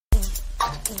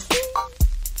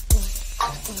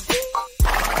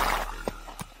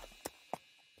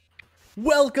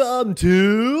Welcome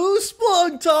to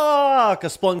Splunk Talk, a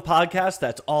Splunk podcast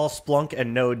that's all Splunk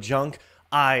and no junk.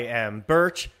 I am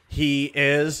Birch. He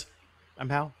is... I'm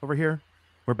Hal over here.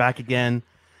 We're back again.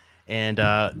 And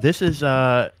this is,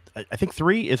 I think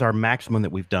 3 is our maximum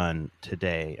that we've done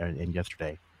today and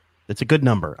yesterday. It's a good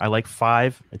number. I like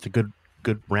 5. It's a good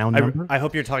round number. I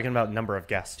hope you're talking about number of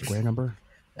guests. Square number?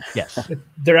 Yes.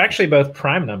 They're actually both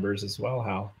prime numbers as well,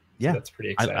 Hal. So yeah, that's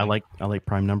pretty exciting. I like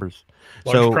prime numbers.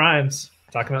 Large primes.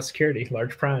 Talking about security,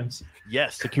 large primes.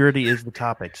 Yes, security is the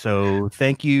topic. So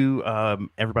thank you,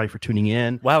 everybody, for tuning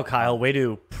in. Wow, Kyle, way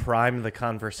to prime the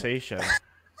conversation.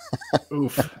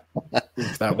 Oof,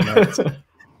 that one hurts.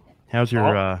 How's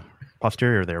your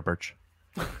posterior there, Birch?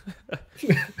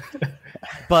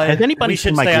 But Has anybody we should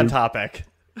seen my stay on group? topic.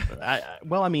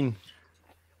 Well, I mean,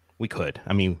 we could.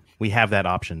 I mean, we have that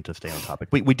option to stay on topic.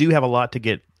 We do have a lot to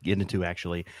get into,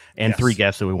 actually, and 3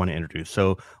 guests that we want to introduce.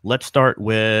 So let's start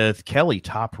with Kelly,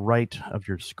 top right of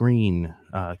your screen.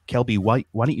 Kelby, why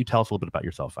don't you tell us a little bit about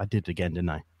yourself? I did it again, didn't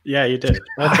I? Yeah, you did.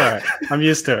 That's all right. I'm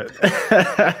used to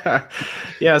it.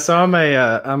 Yeah, so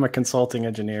I'm a consulting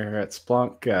engineer here at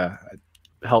Splunk. I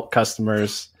help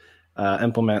customers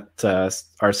implement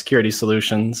our security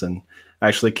solutions, and I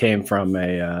actually came from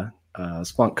a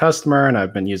Splunk customer, and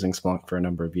I've been using Splunk for a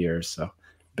number of years. So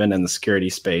been in the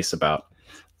security space about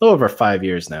a little over 5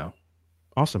 years now.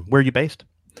 Awesome. Where are you based?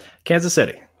 Kansas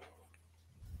City,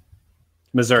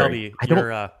 Missouri.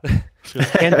 Kelby, you're,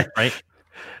 Kansas, right?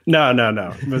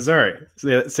 No, Missouri.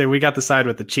 So we got the side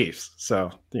with the Chiefs.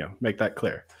 So, make that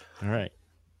clear. All right.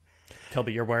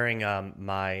 Kelby, you're wearing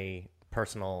my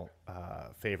personal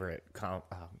favorite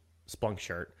Splunk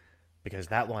shirt, because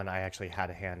that one I actually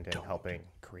had a hand in helping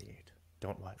create.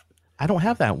 Don't what? I don't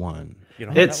have that one. You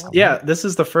don't have that one? Yeah, this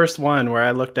is the first one where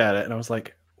I looked at it and I was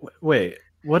like, wait,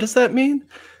 what does that mean?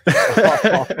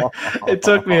 It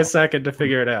took me a second to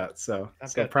figure it out. So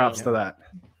props to that.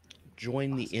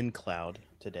 Join the InCloud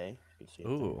today.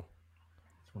 Ooh.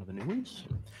 It's one of the new ones.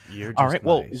 You're All just right.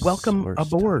 Well, nice. welcome Worst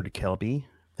aboard, Kelby.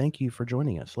 Thank you for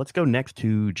joining us. Let's go next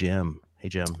to Jim. Hey,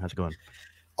 Jim. How's it going?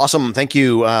 Awesome. Thank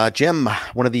you, Jim,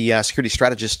 one of the security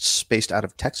strategists based out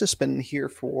of Texas. Been here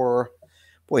for,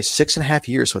 6.5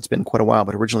 years. So it's been quite a while,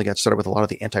 but originally got started with a lot of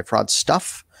the anti-fraud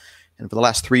stuff. And for the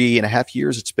last 3.5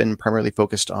 years, it's been primarily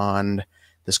focused on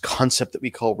this concept that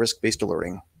we call risk-based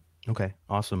alerting. Okay.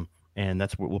 Awesome. And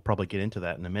that's what we'll probably get into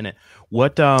that in a minute.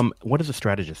 What does a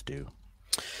strategist do?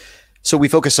 So we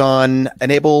focus on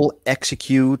enable,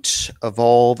 execute,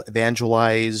 evolve,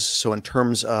 evangelize. So in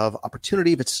terms of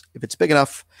opportunity, if it's big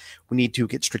enough, we need to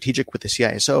get strategic with the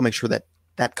CISO, make sure that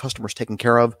that customer is taken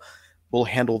care of. We'll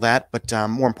handle that. But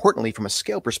more importantly, from a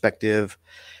scale perspective,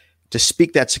 to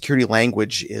speak that security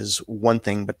language is one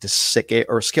thing, but to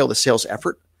scale the sales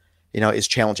effort, is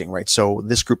challenging, right? So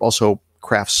this group also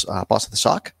crafts Boss of the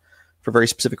SOC for very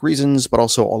specific reasons, but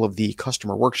also all of the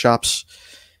customer workshops.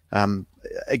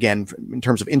 Again, in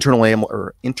terms of internal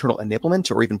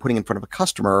enablement, or even putting in front of a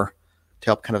customer to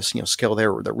help kind of scale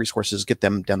their resources, get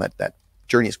them down that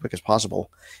journey as quick as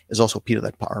possible, is also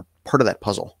part of that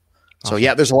puzzle. So Awesome.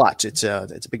 yeah, there's a lot. It's a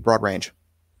big, broad range.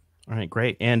 All right,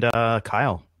 great. And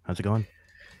Kyle, how's it going?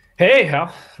 Hey,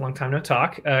 Hal. Long time no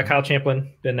talk. Kyle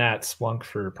Champlin, been at Splunk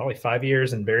for probably 5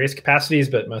 years in various capacities,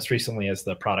 but most recently as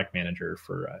the product manager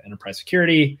for enterprise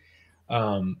security.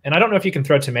 And I don't know if you can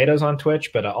throw tomatoes on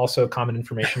Twitch, but also common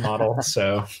information model.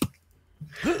 So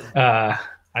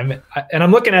I'm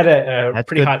looking at a That's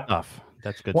pretty good hot stuff.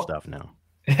 That's good stuff now.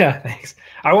 Yeah, thanks.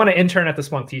 I want to intern at the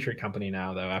Splunk t-shirt company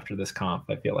now, though, after this comp.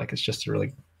 I feel like it's just a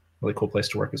really, really cool place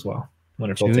to work as well.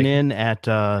 Tune in at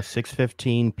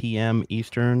 6:15 p.m.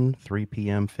 Eastern, 3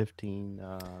 p.m. 15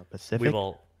 Pacific.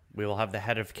 We will have the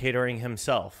head of catering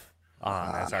himself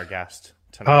on as our guest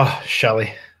tonight. Oh,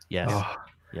 Shelly. Yes. Oh.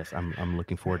 Yes, I'm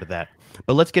looking forward to that.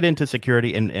 But let's get into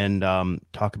security and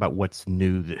talk about what's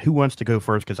new. Who wants to go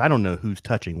first? Because I don't know who's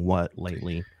touching what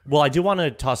lately. Well, I do want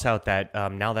to toss out that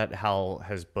now that Hal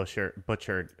has butchered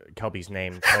Kelby's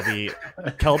name, Kelby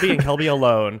and Kelby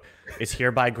alone is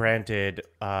hereby granted.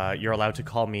 You're allowed to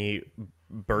call me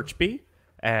Birchby,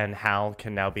 and Hal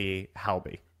can now be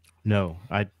Halby. No,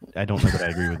 I don't know that I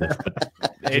agree with this,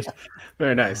 but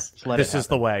Very nice. This is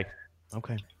the way.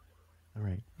 Okay. All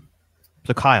right.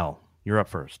 So Kyle, you're up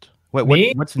first.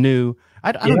 Me? What's new?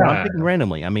 I don't know. I'm thinking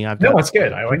randomly. I mean, No, it's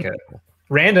good. I like it.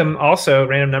 Random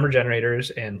number generators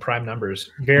and prime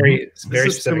numbers. Very This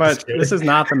is specific. too much. This is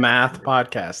not the math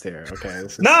podcast here. Okay.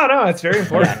 This is... No, it's very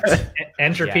important.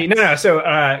 Entropy. Yes. No. So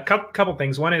couple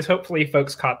things. One is hopefully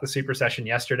folks caught the super session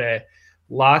yesterday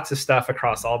lots of stuff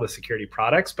across all the security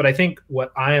products. But I think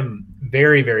what I am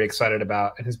very, very excited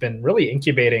about and has been really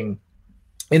incubating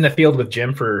in the field with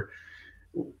Jim for,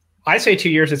 I say 2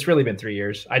 years, it's really been 3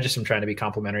 years. I just am trying to be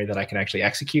complimentary that I can actually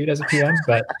execute as a PM.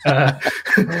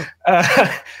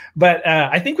 But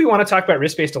I think we want to talk about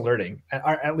risk-based alerting.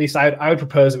 At least I would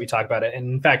propose that we talk about it. And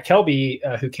in fact,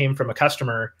 Kelby, who came from a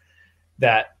customer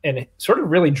and it sort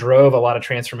of really drove a lot of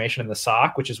transformation in the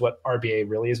SOC, which is what RBA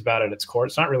really is about at its core.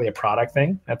 It's not really a product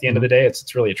thing at the end of the day.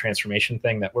 It's really a transformation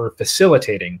thing that we're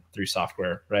facilitating through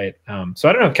software, right? So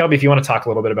I don't know, Kelby, if you want to talk a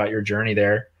little bit about your journey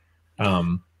there.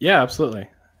 Yeah, absolutely.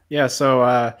 Yeah, so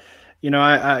I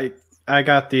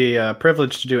got the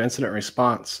privilege to do incident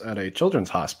response at a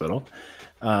children's hospital,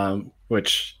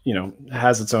 which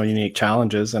has its own unique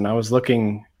challenges. And I was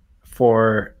looking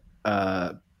for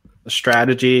a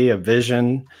strategy, a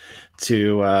vision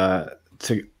for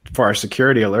our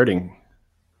security alerting,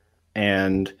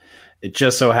 and it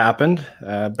just so happened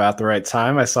about the right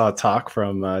time. I saw a talk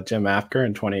from Jim Afker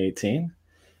in 2018,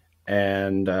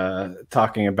 and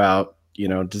talking about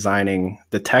designing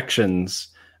detections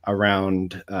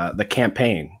around the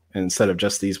campaign instead of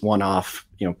just these one-off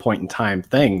point in time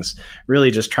things.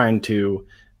 Really, just trying to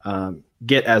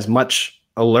get as much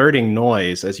alerting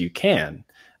noise as you can.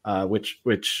 Which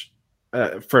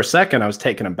for a second I was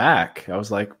taken aback. I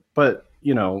was like, but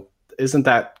isn't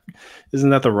that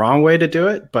the wrong way to do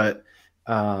it? But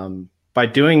by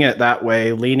doing it that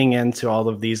way, leaning into all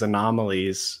of these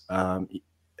anomalies,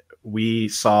 we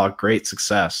saw great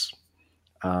success.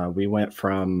 We went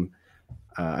from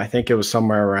I think it was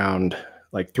somewhere around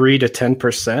like 3 to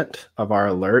 10% of our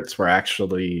alerts were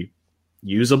actually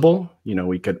usable.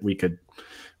 We could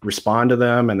respond to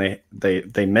them and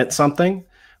they meant something.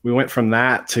 We went from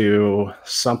that to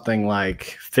something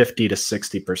like 50 to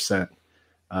 60%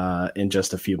 in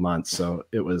just a few months. So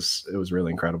it was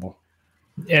really incredible.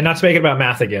 And not to make it about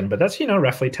math again, but that's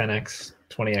roughly 10x,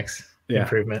 20x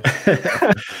improvement.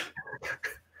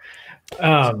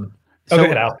 So go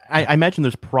ahead, Al. I imagine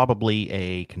there's probably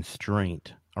a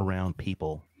constraint around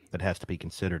people that has to be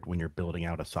considered when you're building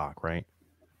out a SOC, right?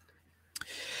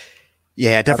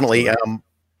 Yeah, definitely.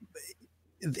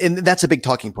 And that's a big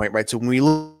talking point, right? So when we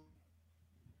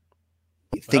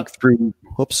think through,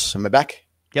 whoops, am I back?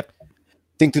 Yep.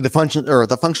 Think through the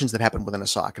functions that happen within a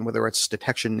SOC, and whether it's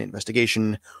detection,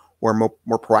 investigation, or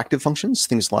more proactive functions,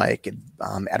 things like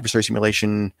adversary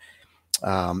simulation,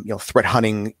 threat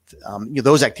hunting,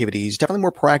 those activities, definitely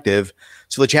more proactive.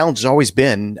 So the challenge has always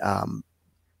been,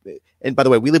 and by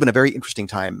the way, we live in a very interesting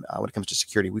time when it comes to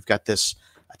security. We've got this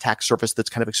attack surface that's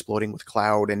kind of exploding with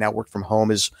cloud, and now work from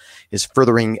home is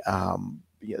furthering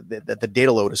the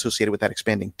data load associated with that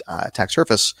expanding attack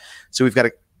surface. So we've got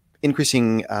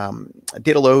increasing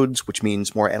data loads, which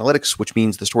means more analytics, which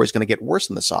means the story is going to get worse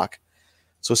in the SOC.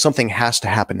 So something has to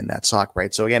happen in that SOC,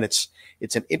 right? So again, it's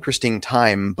an interesting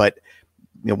time, but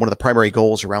one of the primary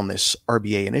goals around this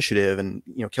RBA initiative, and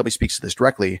Kelby speaks to this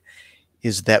directly,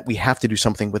 is that we have to do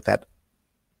something with that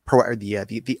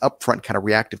the upfront kind of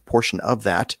reactive portion of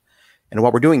that. And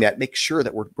while we're doing that, make sure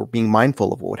that we're being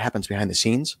mindful of what happens behind the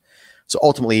scenes. So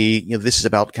ultimately, this is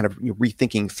about kind of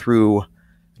rethinking through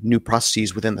new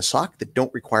processes within the SOC that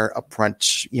don't require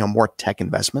upfront, more tech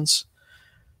investments.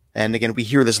 And again, we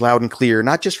hear this loud and clear,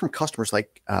 not just from customers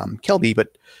like Kelby,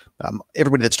 but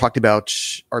everybody that's talked about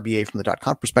RBA from the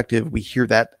 .conf perspective. We hear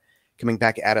that coming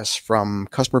back at us from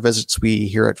customer visits. We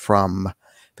hear it from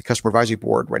the customer advisory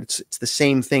board, right? It's the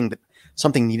same thing, that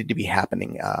something needed to be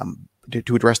happening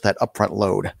to address that upfront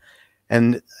load.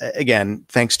 And again,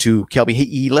 thanks to Kelby,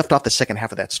 he left off the second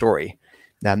half of that story,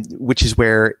 which is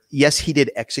where, yes, he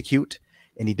did execute,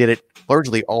 and he did it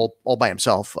largely all by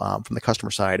himself from the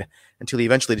customer side, until he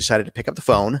eventually decided to pick up the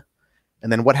phone.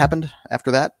 And then what happened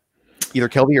after that? Either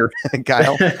Kelby or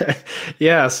Kyle?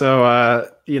 Yeah. So,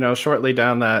 shortly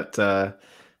down that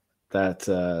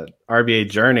RBA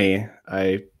journey,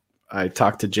 I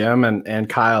talked to Jim and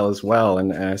Kyle as well.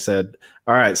 And I said,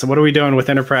 all right, so what are we doing with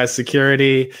enterprise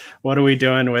security? What are we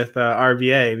doing with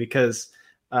RBA? Because,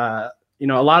 a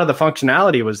lot of the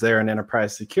functionality was there in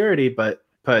enterprise security, but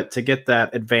to get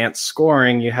that advanced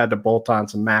scoring, you had to bolt on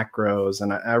some macros.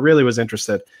 And I really was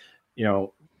interested,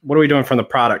 what are we doing from the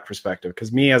product perspective?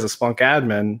 Because me as a Splunk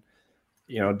admin,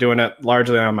 doing it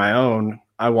largely on my own,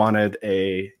 I wanted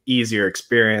a easier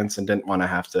experience and didn't want to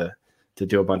have to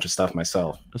do a bunch of stuff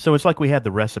myself. So it's like we had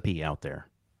the recipe out there,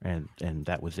 and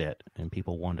that was it, and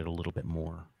people wanted a little bit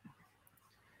more.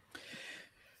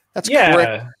 That's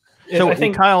correct. So I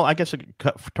think, Kyle, I guess a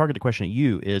targeted question at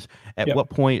you is, at what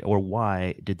point or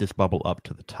why did this bubble up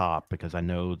to the top? Because I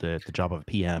know that the job of a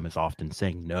PM is often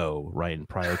saying no, right, and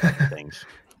prioritizing things.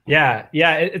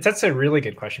 That's a really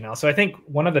good question, Al. So I think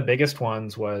one of the biggest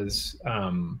ones was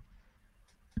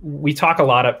we talk a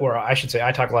lot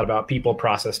I talk a lot about people,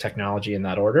 process, technology in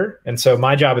that order. And so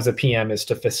my job as a PM is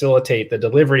to facilitate the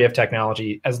delivery of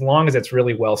technology as long as it's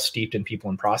really well steeped in people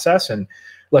and process. And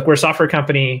look, we're a software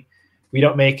company. We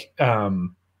don't make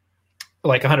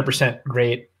like 100%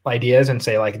 great ideas and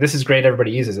say like, this is great, everybody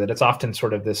uses it. It's often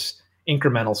sort of this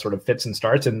incremental sort of fits and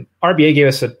starts. And RBA gave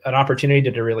us an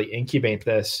opportunity to really incubate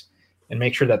this and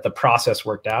make sure that the process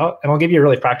worked out. And I'll give you a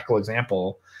really practical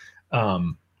example.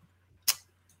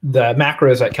 The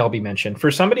macros that Kelby mentioned, for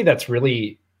somebody that's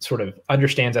really sort of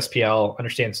understands SPL,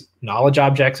 understands knowledge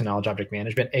objects and knowledge object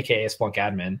management, aka Splunk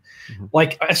admin,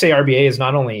 like I say, RBA is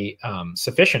not only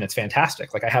sufficient, it's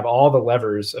fantastic. Like I have all the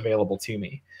levers available to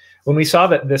me. When we saw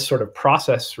that this sort of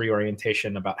process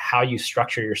reorientation about how you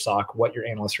structure your SOC, what your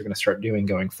analysts are going to start doing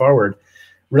going forward,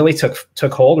 really took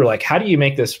hold. Or like, how do you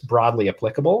make this broadly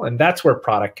applicable? And that's where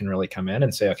product can really come in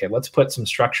and say, okay, let's put some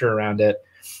structure around it.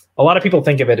 A lot of people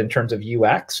think of it in terms of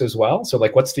UX as well. So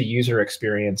like, what's the user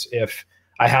experience if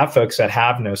I have folks that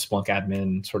have no Splunk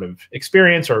admin sort of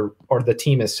experience, or the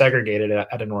team is segregated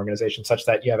at an organization such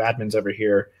that you have admins over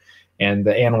here and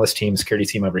the analyst team, security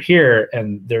team over here,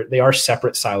 and they are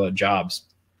separate siloed jobs.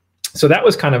 So that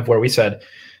was kind of where we said,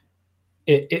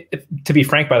 to be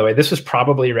frank, by the way, this was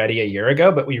probably ready a year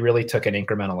ago, but we really took an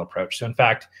incremental approach. So in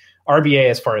fact, RBA,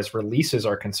 as far as releases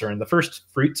are concerned, the first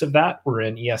fruits of that were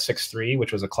in ES 6.3,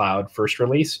 which was a cloud first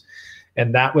release.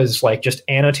 And that was like just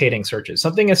annotating searches,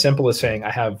 something as simple as saying,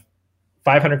 I have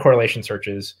 500 correlation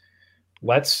searches.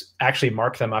 Let's actually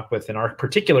mark them up with, in our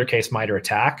particular case, MITRE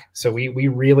ATT&CK. So we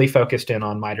really focused in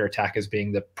on MITRE ATT&CK as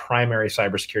being the primary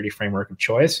cybersecurity framework of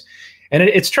choice. And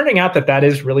it's turning out that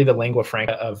is really the lingua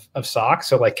franca of SOC.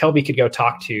 So like Kelby could go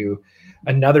talk to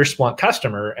another Splunk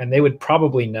customer and they would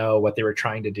probably know what they were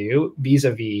trying to do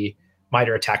vis-a-vis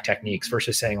MITRE ATT&CK techniques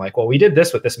versus saying like, well, we did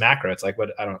this with this macro. It's like, what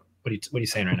are you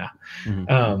saying right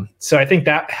now? So I think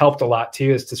that helped a lot too,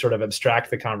 is to sort of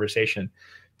abstract the conversation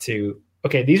to,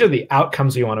 okay, these are the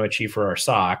outcomes we want to achieve for our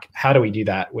SOC. How do we do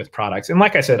that with products? And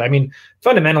like I said, I mean,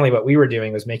 fundamentally what we were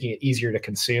doing was making it easier to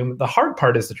consume. The hard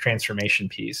part is the transformation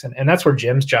piece. And that's where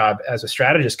Jim's job as a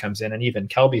strategist comes in, and even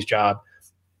Kelby's job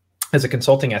as a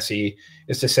consulting SE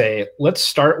is to say, let's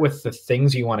start with the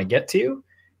things you want to get to,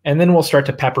 and then we'll start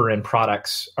to pepper in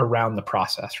products around the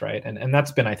process, right? And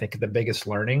that's been, I think, the biggest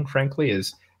learning, frankly,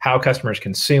 is how customers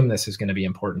consume this is going to be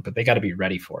important, but they got to be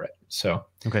ready for it. So,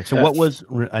 okay. So what was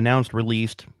announced,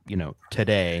 released,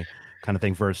 today kind of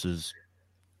thing versus,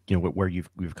 where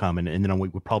we've come, and then we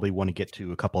would probably want to get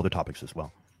to a couple other topics as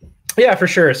well. Yeah, for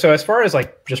sure. So as far as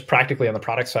like just practically on the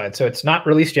product side, so it's not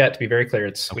released yet, to be very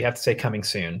clear. We have to say coming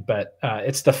soon, but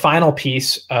it's the final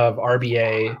piece of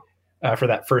RBA for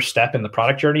that first step in the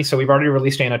product journey. So we've already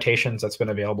released annotations that's been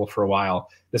available for a while.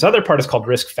 This other part is called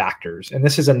risk factors. And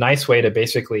this is a nice way to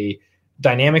basically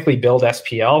dynamically build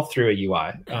SPL through a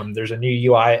UI. There's a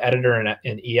new UI editor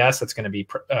in ES that's going to be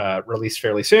released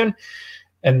fairly soon.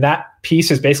 And that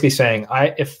piece is basically saying,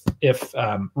 if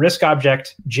risk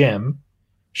object Jim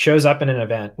shows up in an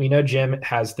event, we know Jim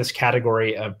has this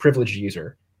category of privileged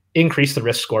user, increase the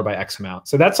risk score by X amount.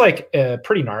 So that's like a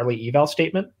pretty gnarly eval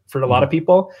statement for a lot of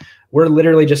people. We're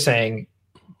literally just saying,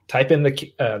 type in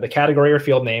the category or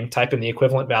field name, type in the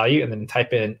equivalent value, and then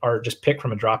type in, or just pick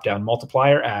from a dropdown,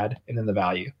 multiplier, add, and then the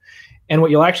value. And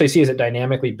what you'll actually see is it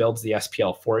dynamically builds the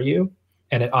SPL for you,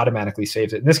 and it automatically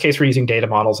saves it. In this case, we're using data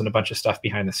models and a bunch of stuff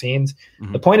behind the scenes.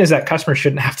 The point is that customers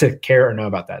shouldn't have to care or know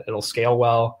about that. It'll scale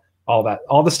well, all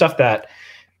the stuff that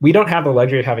we don't have the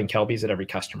luxury of having Kelbys at every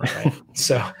customer, right?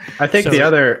 So I think the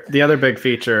other big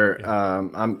feature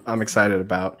I'm excited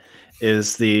about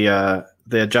is the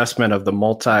adjustment of the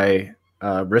multi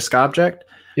risk object.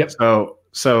 Yep.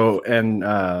 So in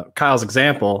Kyle's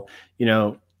example,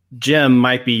 Jim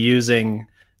might be using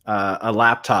a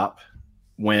laptop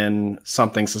when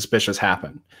something suspicious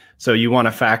happened. So you want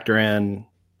to factor in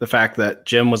the fact that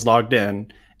Jim was logged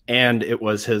in and it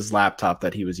was his laptop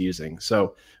that he was using.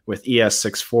 So with ES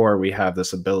 6.4, we have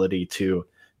this ability to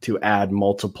add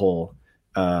multiple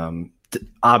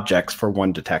objects for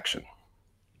one detection.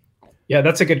 Yeah,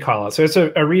 that's a good call out. So it's a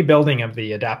rebuilding of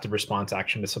the adaptive response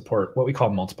action to support what we call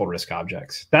multiple risk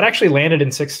objects. That actually landed in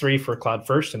 6.3 for Cloud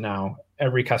First, and now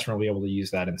every customer will be able to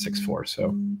use that in 6.4.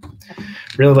 So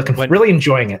really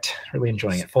enjoying it.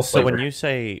 Full so flavor. when you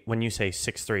say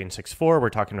 6.3 and 6.4, we're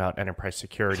talking about enterprise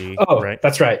security, right?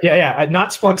 That's right. Yeah. Not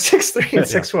Splunk 6.3 and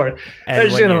 6.4.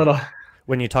 And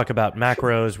when you talk about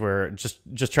macros, we're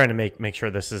just trying to make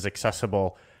sure this is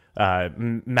accessible.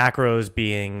 macros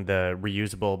being the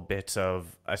reusable bits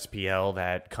of SPL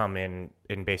that come in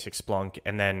basic Splunk.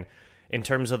 And then in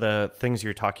terms of the things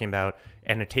you're talking about,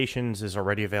 annotations is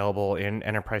already available in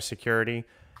enterprise security.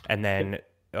 And then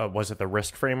was it the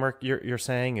risk framework you're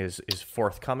saying is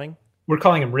forthcoming? We're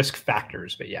calling them risk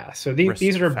factors, but yeah. So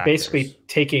these are basically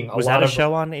taking a lot of... Was that a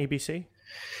show on ABC?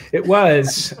 It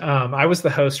was. I was the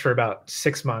host for about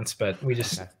 6 months, but we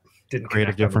just didn't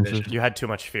creative connect on the differences. vision. You had too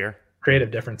much fear.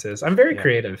 Creative differences. I'm very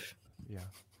creative. Yeah.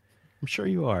 I'm sure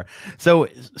you are. So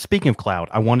speaking of cloud,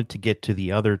 I wanted to get to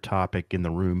the other topic in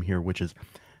the room here, which is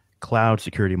cloud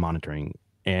security monitoring.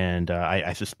 And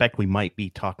I suspect we might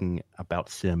be talking about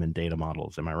SIEM and data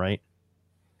models. Am I right?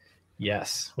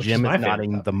 Yes. Jim is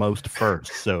nodding the most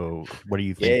first. So what do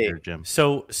you think here, Jim?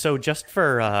 So just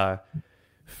for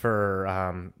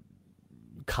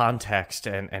context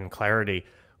and clarity,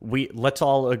 let's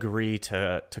all agree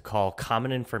to call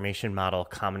common information model,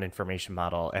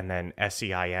 and then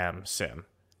SEIM SIM.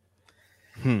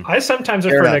 I sometimes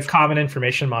refer to common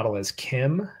information model as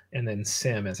KIM and then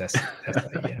SIM as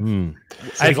SEIM.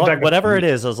 Whatever it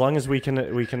is, as long as we can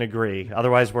agree.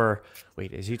 Otherwise,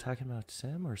 wait. Is he talking about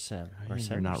SIM or SIM? Or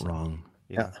SIM? You're not wrong.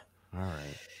 Yeah. All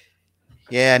right.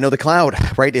 Yeah. No, the cloud,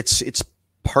 right? It's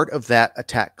part of that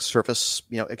attack surface,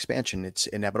 expansion. It's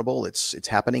inevitable. It's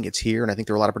happening. It's here. And I think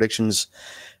there are a lot of predictions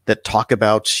that talk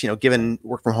about, given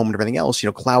work from home and everything else,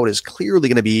 cloud is clearly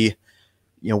going to be,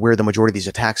 where the majority of these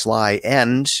attacks lie.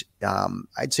 And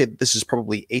I'd say this is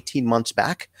probably 18 months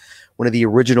back. One of the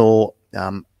original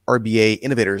RBA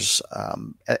innovators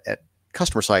at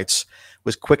customer sites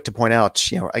was quick to point out,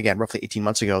 again, roughly 18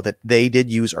 months ago, that they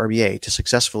did use RBA to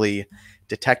successfully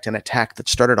detect an attack that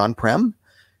started on-prem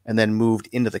and then moved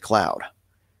into the cloud.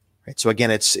 Right. So again,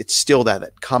 it's still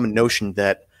that common notion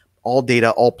that all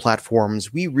data, all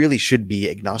platforms, we really should be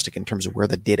agnostic in terms of where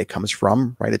the data comes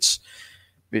from. Right. It's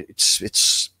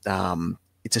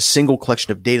a single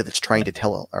collection of data that's trying to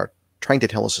tell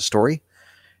us a story.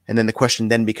 And then the question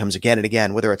then becomes again and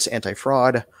again, whether it's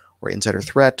anti-fraud or insider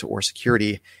threat or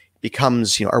security,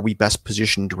 becomes, are we best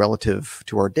positioned relative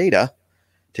to our data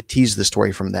to tease the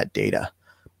story from that data?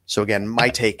 So again, my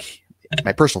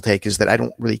personal take is that I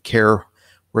don't really care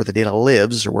where the data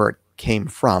lives or where it came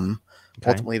from. Okay.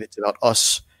 Ultimately, it's about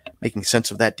us making sense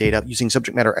of that data, using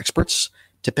subject matter experts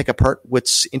to pick apart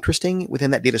what's interesting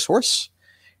within that data source.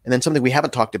 And then something we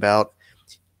haven't talked about,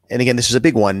 and again, this is a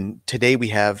big one. Today we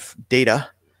have data,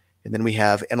 and then we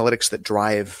have analytics that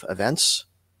drive events.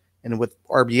 And with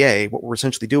RBA, what we're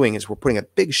essentially doing is we're putting a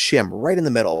big shim right in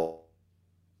the middle.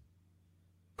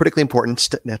 Critically important,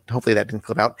 hopefully that didn't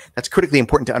clip out. That's critically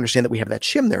important to understand that we have that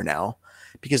shim there now,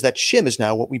 because that shim is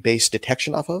now what we base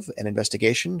detection off of, and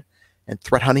investigation and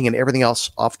threat hunting and everything else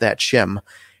off that shim.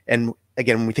 And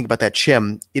again, when we think about that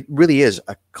shim, it really is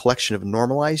a collection of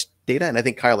normalized data. And I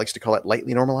think Kyle likes to call it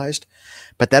lightly normalized,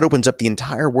 but that opens up the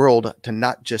entire world to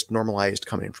not just normalized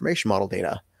common information model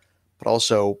data, but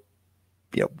also,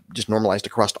 just normalized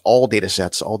across all data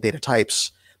sets, all data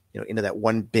types, into that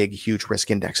one big, huge risk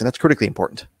index. And that's critically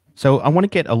important. So I want to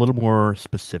get a little more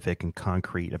specific and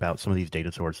concrete about some of these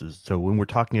data sources. So when we're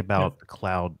talking about the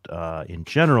cloud in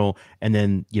general, and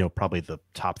then, probably the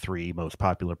top 3 most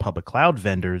popular public cloud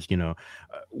vendors,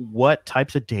 what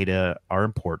types of data are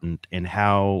important, and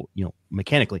how,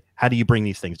 mechanically, how do you bring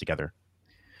these things together?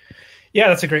 Yeah,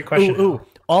 that's a great question.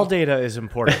 All data is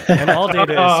important, and all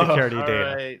data is security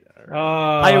data.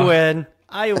 Right.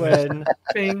 I win.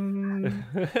 Bing.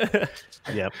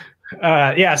 Yep.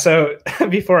 So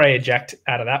before I eject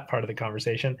out of that part of the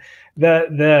conversation,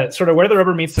 the sort of where the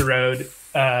rubber meets the road,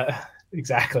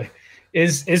 exactly,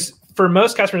 is for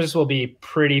most customers, this will be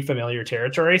pretty familiar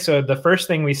territory. So the first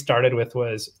thing we started with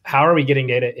was, how are we getting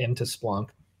data into Splunk,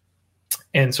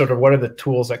 and sort of what are the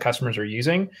tools that customers are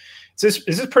using? So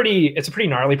it's a pretty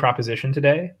gnarly proposition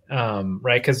today,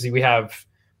 right? Because we have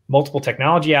multiple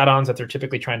technology add-ons that they're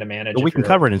typically trying to manage. But we can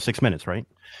cover it in 6 minutes, right?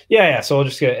 Yeah. So we'll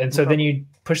just get, and so then you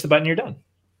push the button, you're done.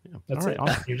 Yeah. That's right, it.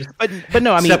 awesome. You're just, but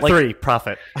no, I mean, Step 3,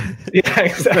 profit. Yeah,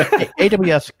 exactly.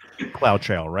 AWS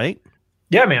CloudTrail, right?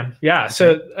 Yeah, man. Yeah.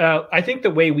 So I think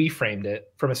the way we framed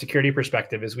it from a security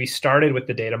perspective is we started with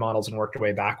the data models and worked our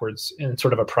way backwards in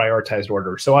sort of a prioritized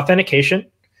order. So authentication.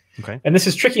 Okay. And this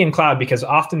is tricky in cloud because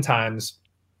oftentimes,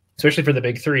 especially for the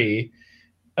big 3,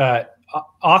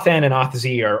 Auth-N and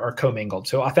Auth-Z are commingled.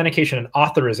 So authentication and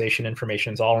authorization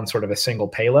information is all in sort of a single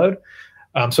payload.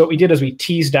 So what we did is we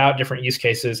teased out different use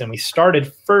cases, and we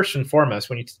started first and foremost,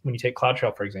 when you take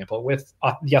CloudTrail, for example, with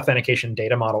the authentication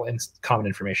data model and common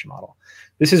information model.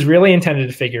 This is really intended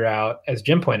to figure out, as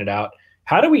Jim pointed out,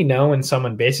 how do we know when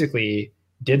someone basically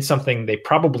did something they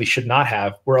probably should not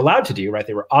have, were allowed to do, right?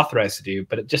 They were authorized to do,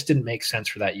 but it just didn't make sense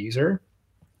for that user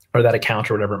or that account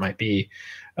or whatever it might be.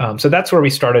 So that's where we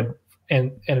started.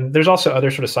 And there's also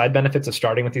other sort of side benefits of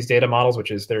starting with these data models,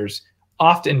 which is there's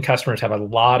often customers have a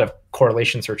lot of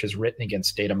correlation searches written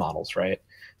against data models, right?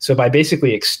 So by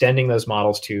basically extending those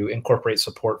models to incorporate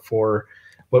support for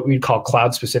what we'd call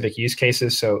cloud-specific use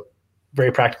cases. So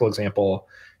very practical example,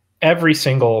 every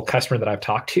single customer that I've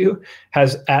talked to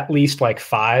has at least like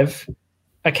 5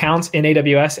 accounts in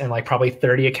AWS and like probably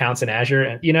 30 accounts in Azure.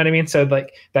 And you know what I mean? So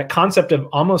like that concept of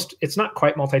almost, it's not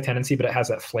quite multi-tenancy, but it has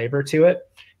that flavor to it.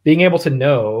 Being able to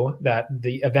know that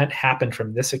the event happened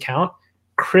from this account,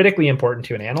 critically important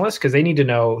to an analyst because they need to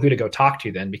know who to go talk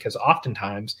to then, because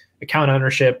oftentimes account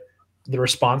ownership, the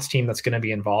response team that's going to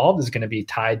be involved is going to be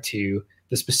tied to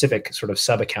the specific sort of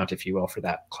sub account, if you will, for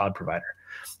that cloud provider.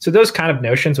 So those kind of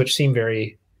notions, which seem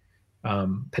very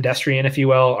pedestrian, if you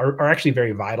will, are actually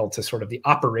very vital to sort of the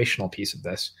operational piece of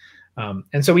this.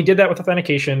 And so we did that with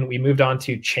authentication. We moved on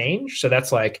to change. So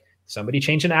that's like somebody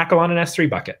changed an ACL on an S3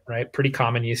 bucket, right? Pretty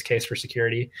common use case for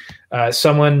security.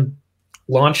 Someone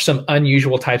launched some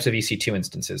unusual types of EC2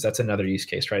 instances. That's another use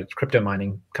case, right? Crypto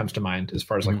mining comes to mind as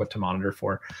far as like what to monitor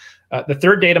for. The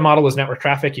third data model is network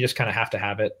traffic. You just kind of have to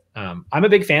have it. I'm a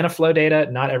big fan of flow data.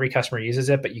 Not every customer uses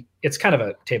it, but it's kind of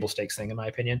a table stakes thing in my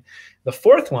opinion. The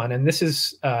fourth one, and this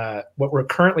is what we're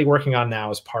currently working on now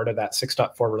as part of that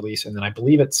 6.4 release, and then I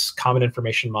believe it's Common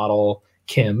Information Model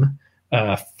KIM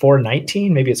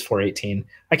 419, maybe it's 418.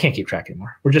 I can't keep track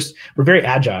anymore. We're very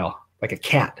agile, like a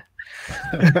cat.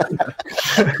 We're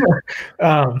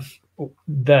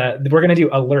going to do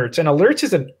alerts, and alerts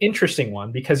is an interesting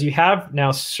one because you have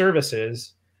now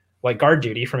services like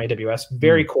GuardDuty from AWS,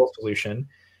 very cool solution,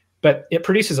 but it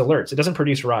produces alerts. It doesn't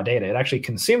produce raw data. It actually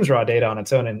consumes raw data on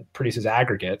its own and produces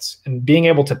aggregates. And being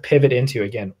able to pivot into,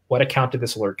 again, what account did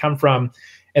this alert come from?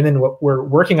 And then what we're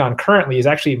working on currently is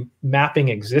actually mapping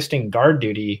existing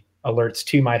GuardDuty alerts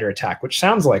to MITRE ATT&CK, which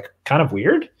sounds like kind of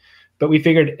weird. But we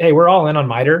figured, hey, we're all in on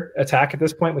MITRE ATT&CK at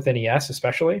this point with NES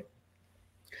especially.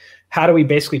 How do we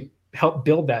basically help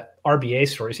build that RBA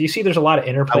story? So you see there's a lot of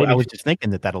interplay. I was just thinking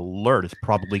that alert is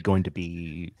probably going to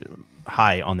be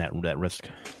high on that risk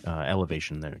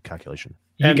elevation, the calculation.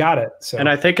 You got it. So. And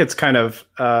I think it's kind of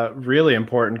really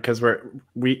important because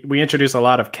we introduce a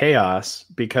lot of chaos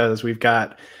because we've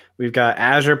got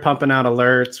Azure pumping out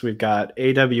alerts, we've got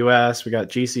AWS, we got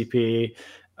GCP.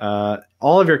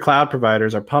 All of your cloud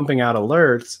providers are pumping out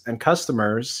alerts, and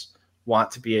customers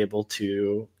want to be able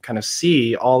to kind of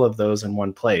see all of those in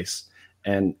one place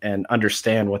and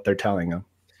understand what they're telling them.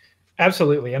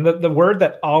 Absolutely. And the word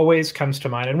that always comes to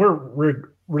mind, and we're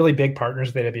really big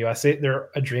partners with AWS. They're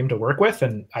a dream to work with.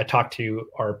 And I talk to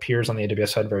our peers on the AWS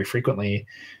side very frequently.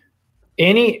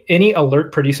 Any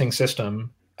alert producing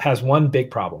system has one big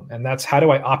problem, and that's how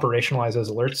do I operationalize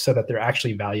those alerts so that they're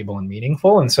actually valuable and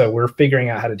meaningful. And so we're figuring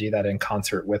out how to do that in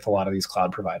concert with a lot of these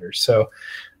cloud providers. So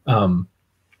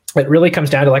it really comes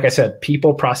down to, like I said,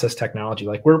 people, process, technology.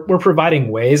 Like we're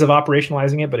providing ways of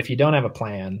operationalizing it, but if you don't have a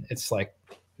plan, it's like,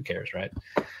 who cares, right?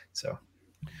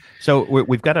 So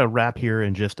we've got to wrap here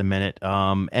in just a minute.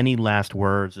 Any last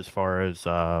words as far as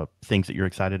things that you're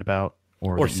excited about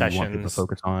or that sessions you want people to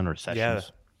focus on, or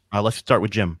sessions? Yeah. Let's start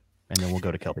with Jim, and then we'll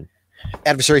go to Kelby.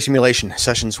 Adversary simulation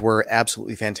sessions were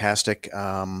absolutely fantastic.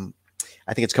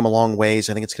 I think it's come a long ways.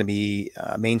 I think it's going to be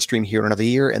mainstream here in another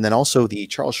year. And then also the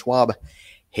Charles Schwab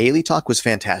Haley talk was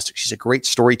fantastic. She's a great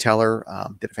storyteller.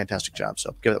 Did a fantastic job.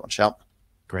 So give that one a shout.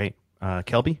 Great.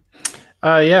 Kelby?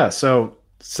 Yeah. So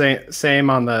same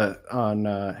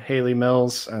on Haley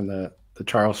Mills and the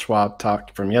Charles Schwab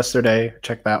talk from yesterday.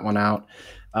 Check that one out.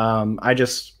 I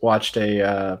just watched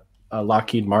a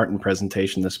Lockheed Martin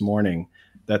presentation this morning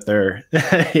that they're,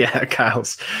 yeah,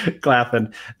 Kyle's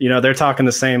laughing. They're talking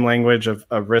the same language of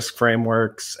risk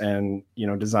frameworks and,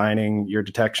 designing your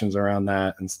detections around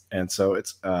that. And so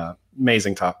it's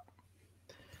amazing talk.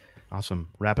 Awesome.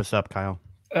 Wrap us up, Kyle.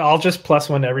 I'll just plus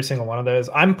one to every single one of those.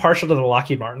 I'm partial to the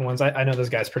Lockheed Martin ones. I know those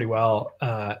guys pretty well.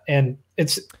 And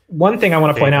it's one thing I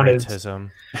want to point out is, no,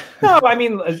 I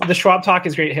mean, the Schwab talk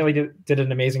is great. Haley did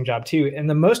an amazing job too. And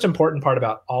the most important part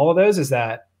about all of those is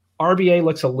that RBA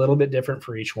looks a little bit different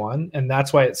for each one. And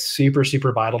that's why it's super,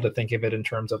 super vital to think of it in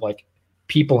terms of like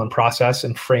people and process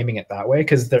and framing it that way.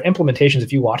 Because their implementations,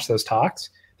 if you watch those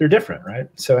talks, they're different, right?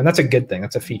 So, and that's a good thing.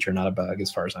 That's a feature, not a bug,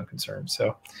 as far as I'm concerned.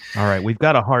 So, all right, we've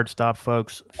got a hard stop,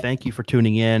 folks. Thank you for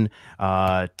tuning in.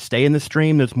 Stay in the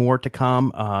stream. There's more to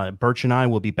come. Birch and I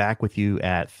will be back with you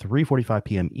at 3:45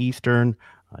 p.m. Eastern,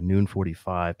 noon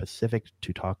 45 Pacific,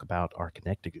 to talk about our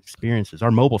connected experiences,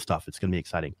 our mobile stuff. It's going to be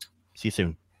exciting. See you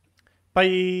soon.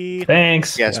 Bye.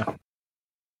 Thanks. Yes.